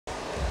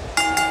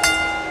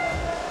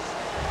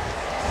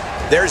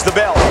There's the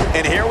bell,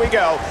 and here we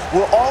go.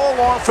 We're all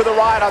along for the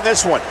ride on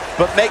this one,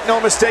 but make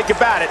no mistake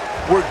about it,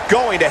 we're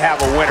going to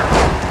have a winner.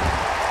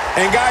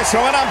 And guys,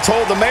 from what I'm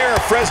told, the mayor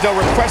of Fresno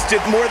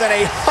requested more than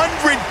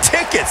 100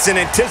 tickets in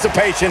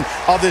anticipation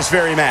of this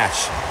very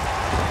match.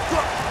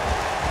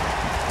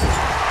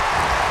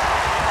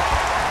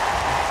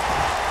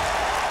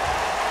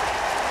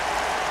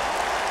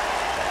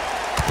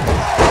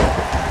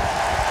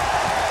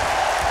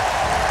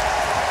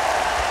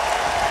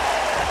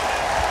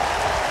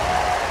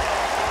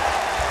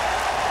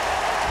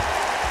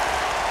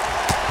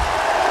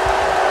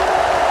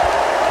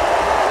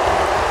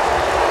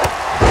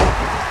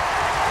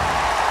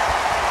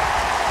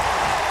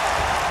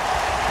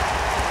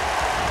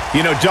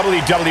 You know,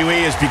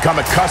 WWE has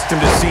become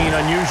accustomed to seeing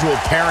unusual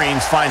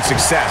pairings find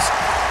success.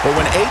 But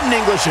when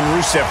𝗙𝗙𝗏 and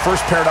Rusev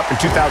first paired up in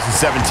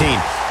 2017,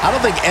 I don't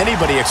think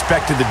anybody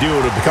expected the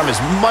duo to become as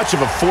much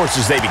of a force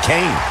as they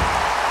became.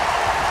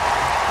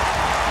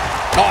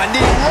 Oh, a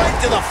knee right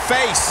to the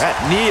face. That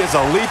knee is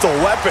a lethal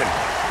weapon.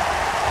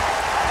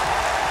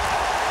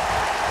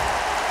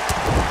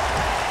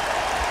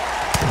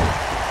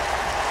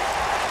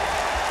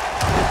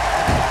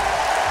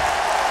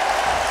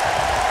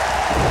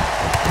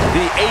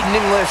 The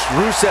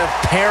𝗙𝗏-Rusev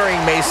pairing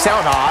may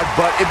sound odd,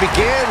 but it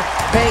began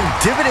paying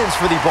dividends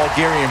for the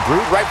Bulgarian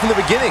Brute right from the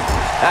beginning.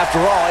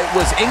 After all, it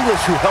was English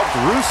who helped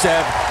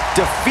Rusev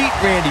defeat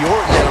Randy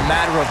Orton in a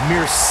matter of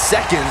mere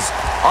seconds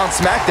on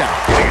SmackDown.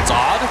 You think it's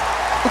odd?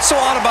 What's so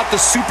odd about the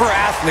super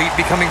athlete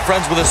becoming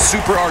friends with a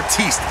super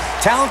artiste?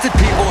 Talented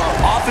people are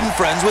often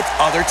friends with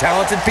other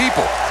talented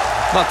people.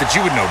 Not that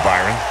you would know,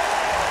 Byron.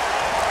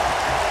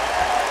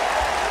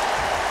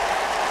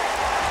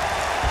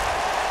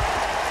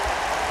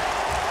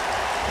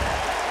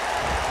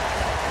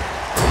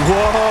 Whoa,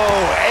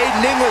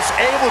 𝗙𝗏's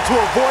able to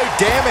avoid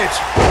damage.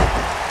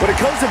 When it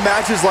comes to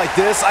matches like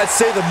this, I'd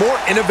say the more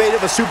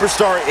innovative a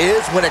superstar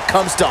is when it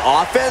comes to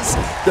offense,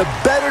 the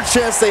better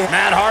chance they have.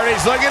 Matt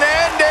Hardy's looking to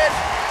end it.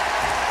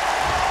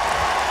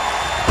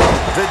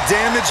 The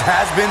damage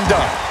has been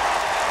done.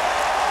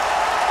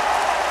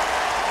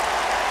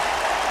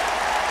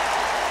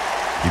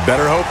 You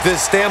better hope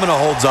this stamina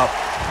holds up.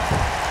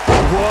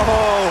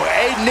 Whoa,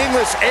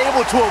 𝗙𝗏's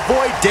able to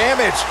avoid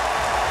damage.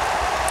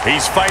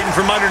 He's fighting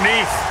from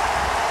underneath.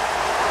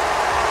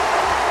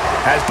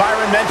 As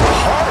Byron mentioned,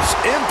 Harsh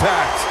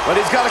impact, but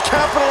he's got to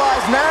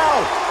capitalize now.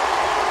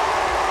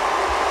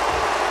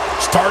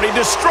 starting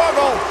to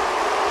struggle.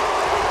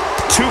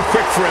 Too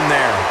quick for him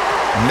there.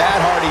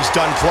 Matt Hardy's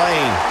done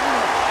playing.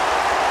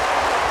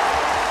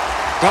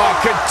 Oh,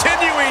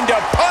 continuing to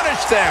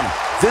punish them.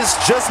 This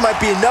just might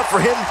be enough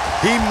for him.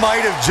 He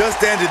might have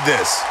just ended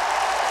this.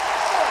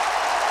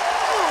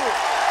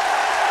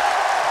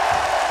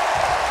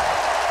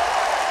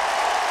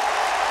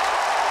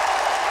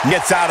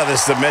 Gets out of the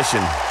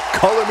submission.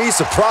 Color me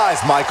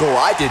surprised, Michael.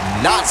 I did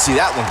not see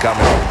that one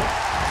coming.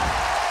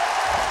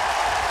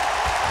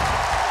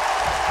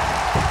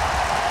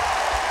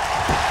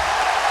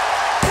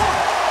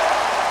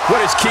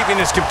 What is keeping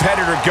this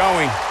competitor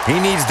going? He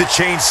needs to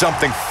change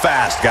something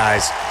fast,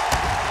 guys.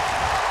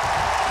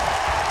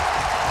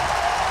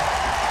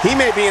 He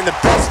may be in the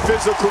best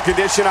physical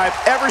condition I've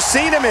ever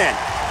seen him in.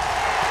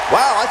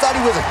 Wow, I thought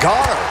he was a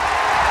goner.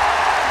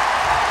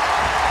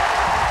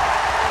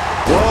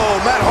 Whoa,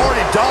 Matt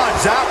Hardy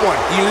dodged that one.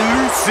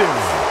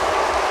 Elusive.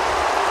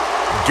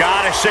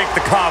 Gotta shake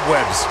the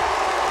cobwebs.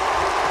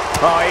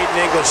 Oh,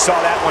 𝗙𝗏 saw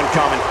that one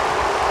coming.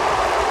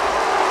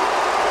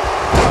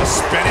 A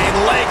spinning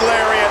leg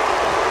lariat.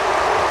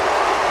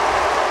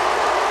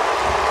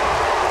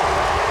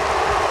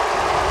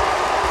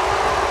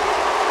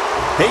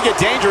 They get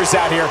dangerous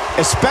out here,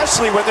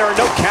 especially when there are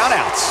no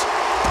countouts.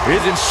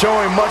 Isn't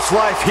showing much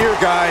life here,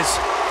 guys.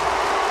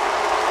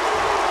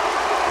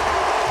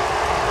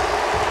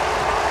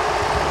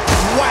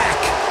 Whack!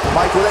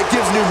 Michael, that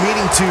gives new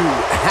meaning to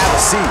have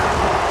a seat.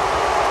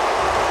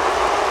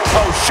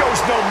 Oh,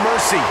 shows no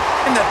mercy.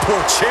 In that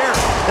poor chair.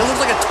 It looks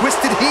like a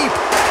twisted heap.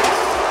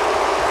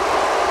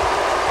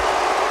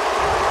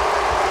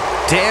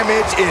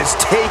 Damage is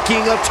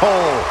taking a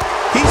toll.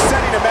 He's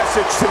sending a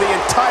message to the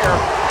entire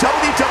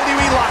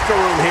WWE locker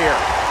room here.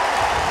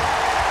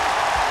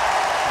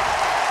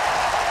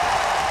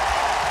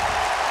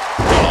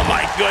 Oh,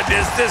 my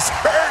goodness, this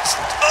hurts.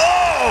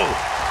 Oh!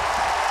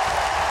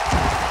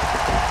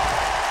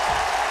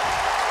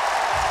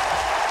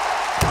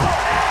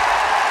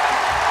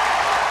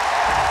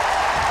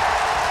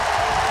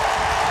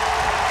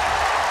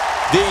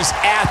 These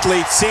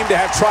athletes seem to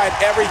have tried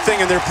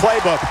everything in their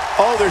playbook.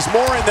 Oh, there's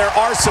more in their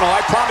arsenal, I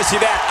promise you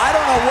that. I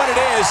don't know what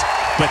it is,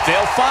 but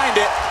they'll find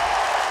it.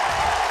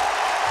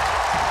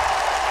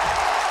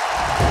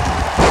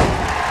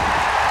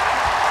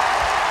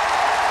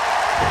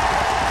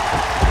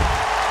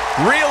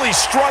 Really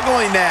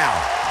struggling now.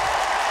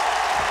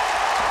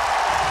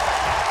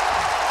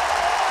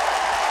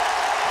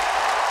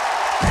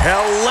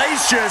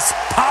 Hellacious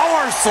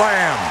power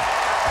slam.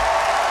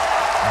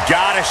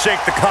 Gotta shake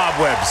the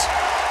cobwebs.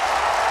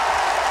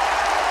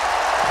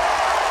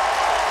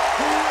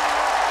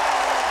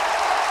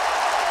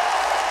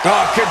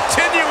 Oh,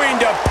 continuing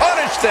to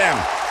punish them.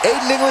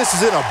 Aiden English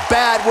is in a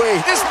bad way.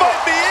 This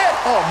might be it.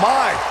 Oh,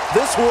 my.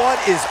 This one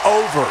is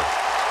over.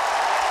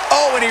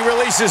 Oh, and he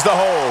releases the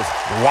hold.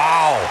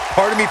 Wow.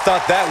 Part of me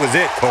thought that was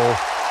it, Cole.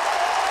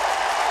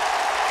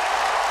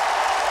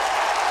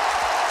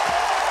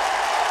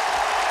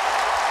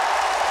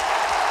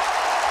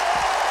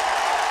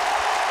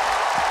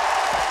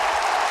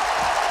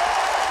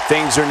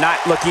 Things are not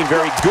looking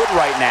very good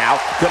right now.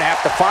 Gonna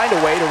have to find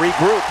a way to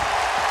regroup.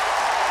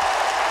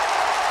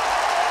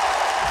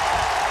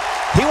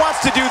 He wants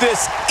to do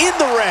this in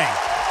the ring.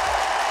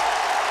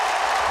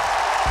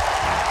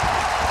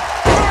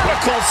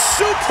 Vertical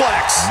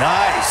suplex.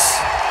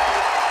 Nice.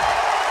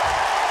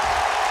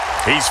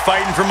 He's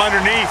fighting from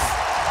underneath.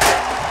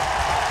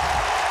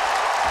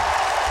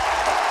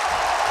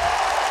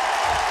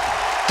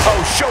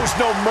 Oh, shows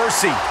no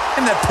mercy.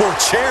 And that poor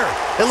chair.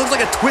 It looks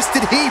like a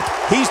twisted heap.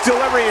 He's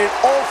delivering an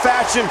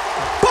old-fashioned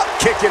butt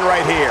kicking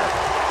right here.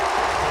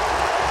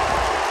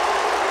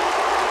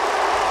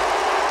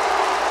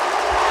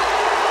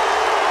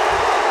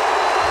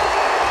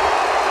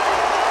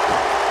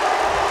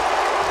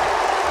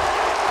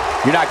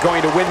 You're not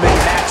going to win many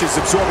matches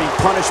absorbing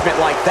punishment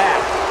like that.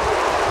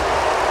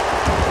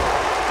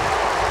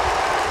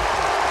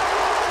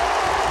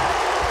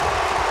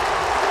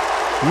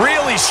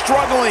 Really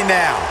struggling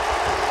now.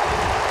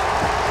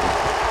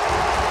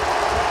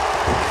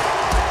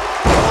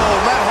 Oh,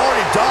 Matt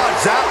Hardy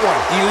dodged that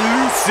one.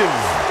 Elusive.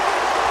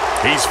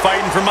 He's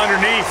fighting from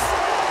underneath.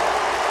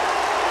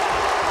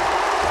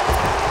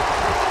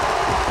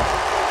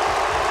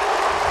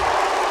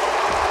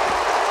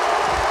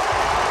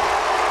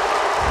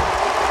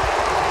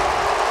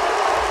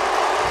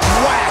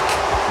 Whack.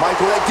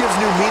 Michael, that gives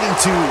new meaning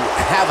to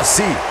have a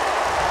seat.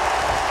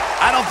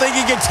 I don't think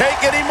he can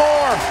take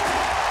anymore.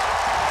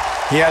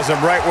 He has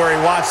him right where he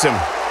wants him.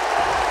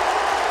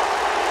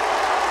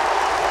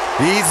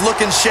 He's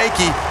looking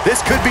shaky.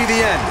 This could be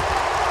the end.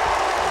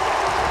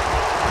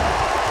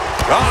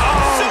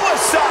 Oh,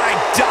 suicide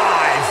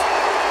dive.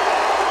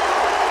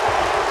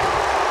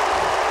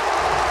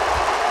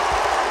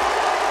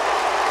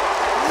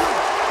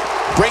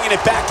 Bringing it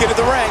back into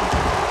the ring.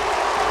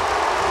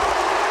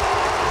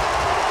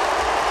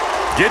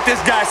 Get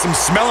this guy some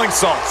smelling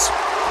salts.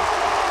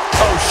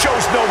 Oh,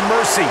 shows no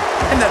mercy.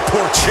 And that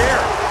poor chair.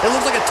 It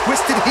looks like a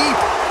twisted heap.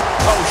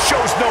 Oh,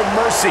 shows no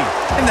mercy.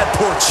 And that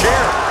poor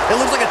chair. It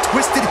looks like a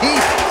twisted heap.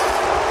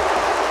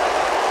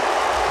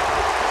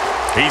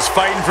 He's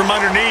fighting from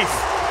underneath.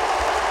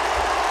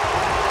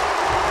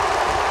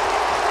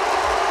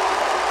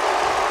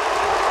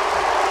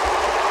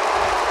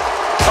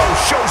 Oh,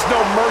 shows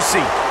no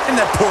mercy. And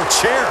that poor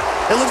chair.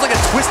 It looks like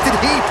a twisted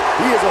heap.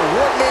 He is a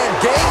one-man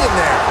gang in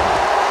there.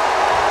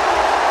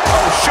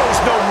 Oh, shows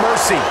no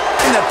mercy.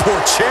 And that poor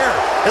chair.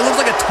 It looks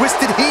like a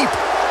twisted heap.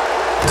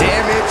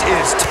 Damage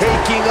is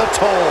taking a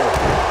toll.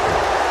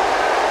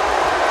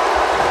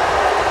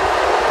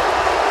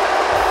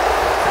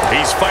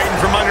 He's fighting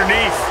from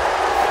underneath.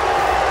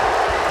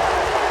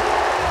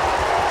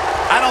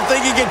 I don't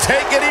think he can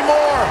take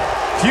anymore.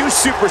 Few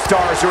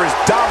superstars are as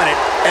dominant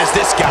as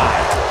this guy.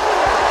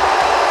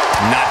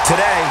 Not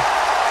today.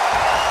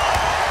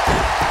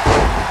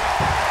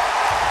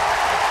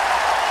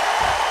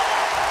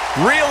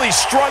 Really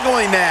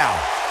struggling now.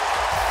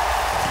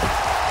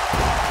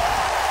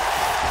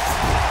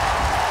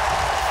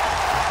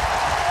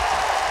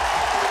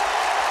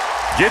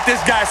 Get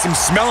this guy some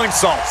smelling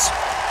salts.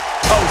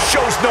 Oh,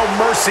 shows no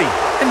mercy.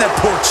 And that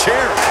poor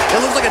chair. It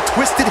looks like a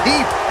twisted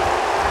heap.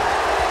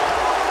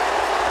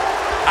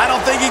 I don't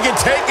think he can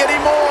take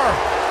anymore.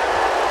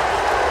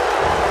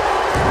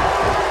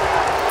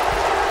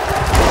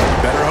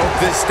 Better hope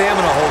this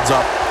stamina holds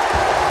up.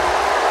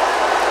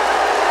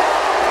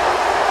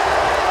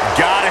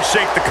 Gotta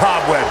shake the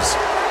cobwebs.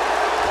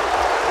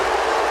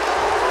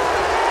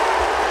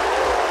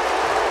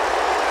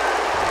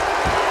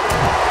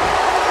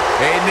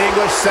 Aiden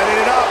English setting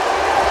it up.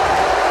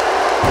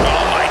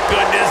 Oh, my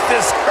goodness,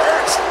 this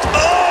hurts.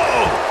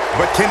 Oh!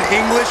 But can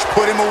English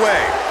put him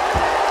away?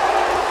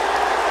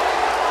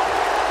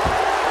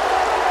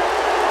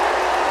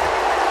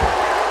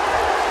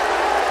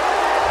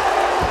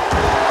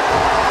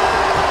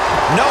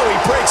 No, he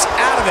breaks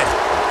out of it.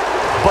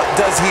 But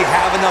does he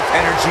have enough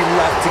energy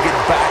left to get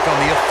back on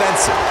the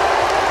offensive?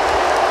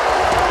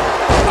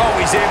 Oh,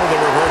 he's able to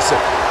reverse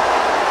it.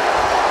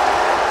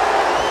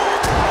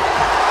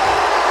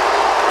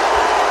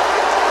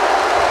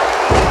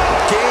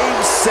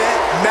 Game, set,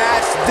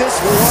 match. This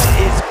one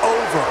is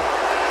over.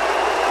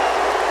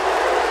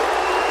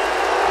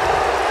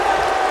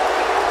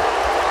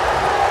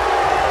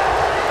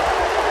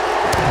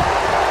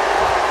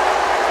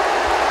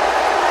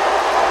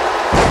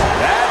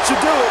 That should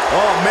do it.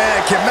 Oh,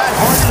 man, can Matt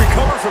Hardy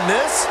recover from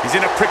this? He's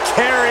in a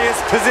precarious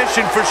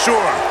position for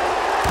sure.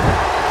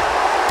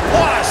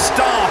 What a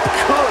stomp.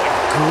 Good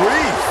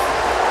grief.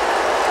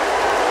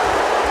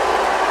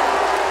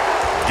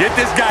 Get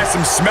this guy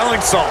some smelling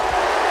salt.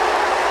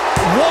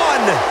 1, 2.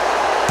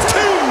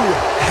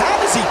 How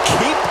does he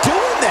keep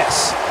doing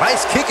this?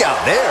 Nice kick out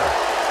there.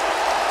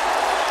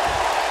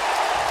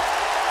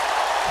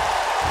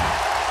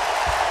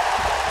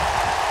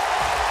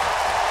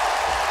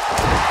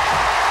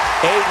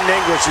 Aiden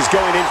English is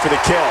going in for the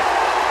kill.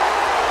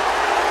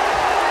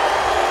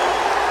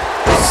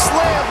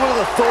 Slam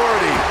with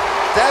authority.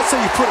 That's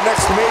how you put an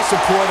exclamation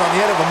point on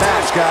the end of a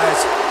match,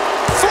 guys.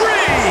 3!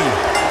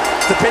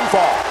 The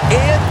pinfall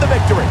and the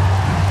victory.